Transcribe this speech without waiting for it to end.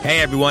Hey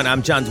everyone,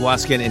 I'm John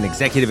Dwoskin, an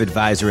executive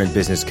advisor and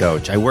business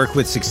coach. I work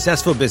with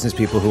successful business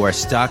people who are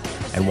stuck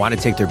and want to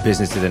take their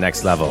business to the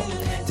next level.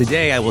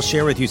 Today, I will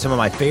share with you some of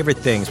my favorite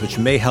things which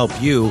may help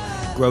you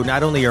grow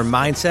not only your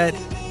mindset,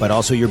 but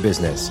also your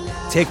business.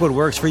 Take what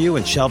works for you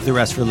and shelve the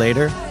rest for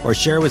later, or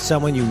share it with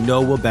someone you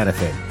know will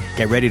benefit.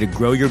 Get ready to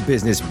grow your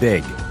business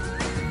big,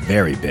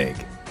 very big.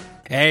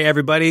 Hey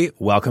everybody,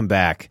 welcome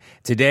back.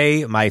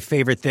 Today, my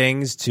favorite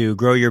things to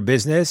grow your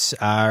business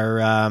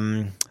are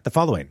the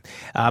following.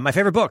 My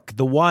favorite book,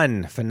 The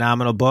One,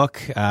 phenomenal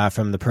book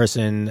from the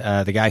person,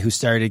 the guy who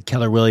started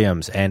Keller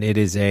Williams, and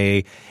it's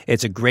a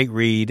great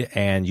read,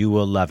 and you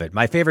will love it.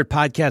 My favorite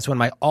podcast, one of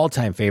my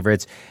all-time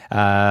favorites,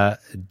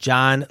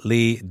 John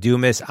Lee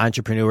Dumas,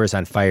 Entrepreneurs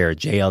on Fire,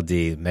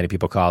 JLD, many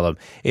people call him.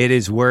 It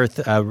is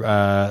worth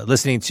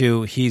listening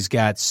to. He's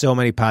got so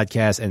many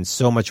podcasts and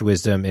so much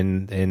wisdom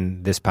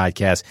in this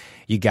podcast.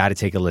 You got to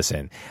take a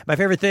listen. My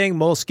favorite thing,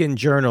 Moleskine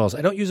journals.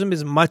 I don't use them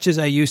as much as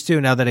I used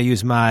to now that I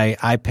use my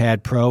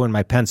iPad Pro and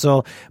my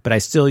pencil, but I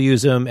still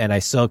use them and I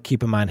still keep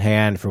them on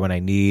hand for when I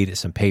need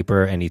some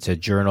paper and need to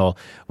journal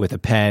with a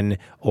pen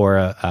or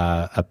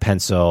a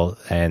pencil.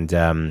 And,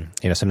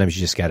 sometimes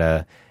you just got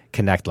to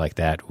connect like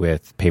that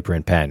with paper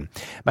and pen.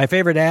 My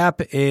favorite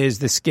app is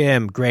The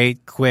Skim.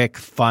 Great, quick,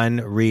 fun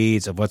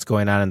reads of what's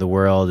going on in the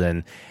world,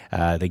 and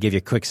they give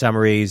you quick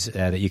summaries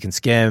that you can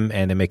skim,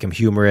 and they make them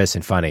humorous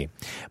and funny.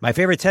 My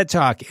favorite TED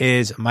Talk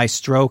is My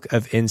Stroke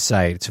of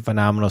Insight. It's a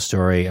phenomenal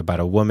story about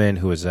a woman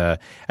who was a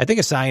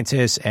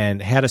scientist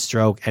and had a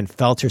stroke and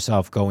felt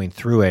herself going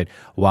through it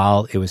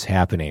while it was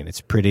happening.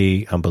 It's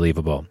pretty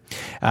unbelievable.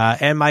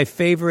 And my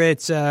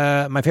favorite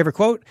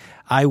quote,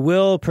 I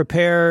will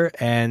prepare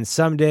and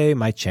someday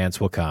my chance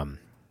will come.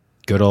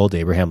 Good old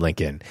Abraham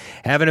Lincoln.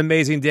 Have an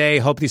amazing day.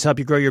 Hope these help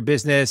you grow your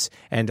business,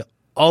 and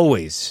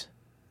always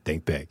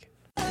think big.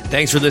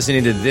 Thanks for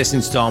listening to this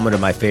installment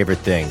of My Favorite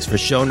Things. For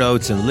show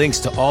notes and links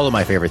to all of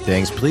my favorite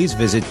things, please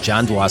visit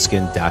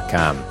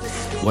johndwoskin.com.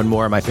 One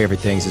more of my favorite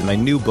things is my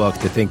new book,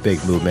 The Think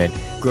Big Movement.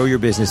 Grow your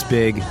business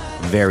big,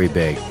 very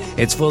big.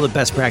 It's full of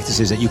best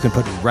practices that you can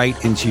put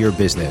right into your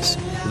business.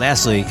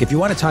 Lastly, if you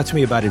want to talk to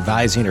me about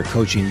advising or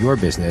coaching your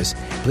business,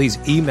 please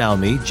email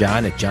me,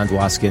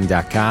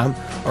 john@johndwoskin.com,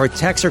 or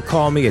text or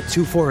call me at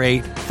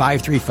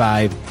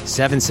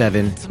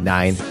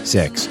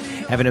 248-535-7796.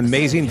 Have an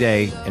amazing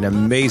day, an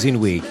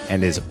amazing week,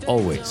 and as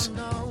always,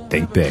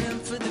 think big.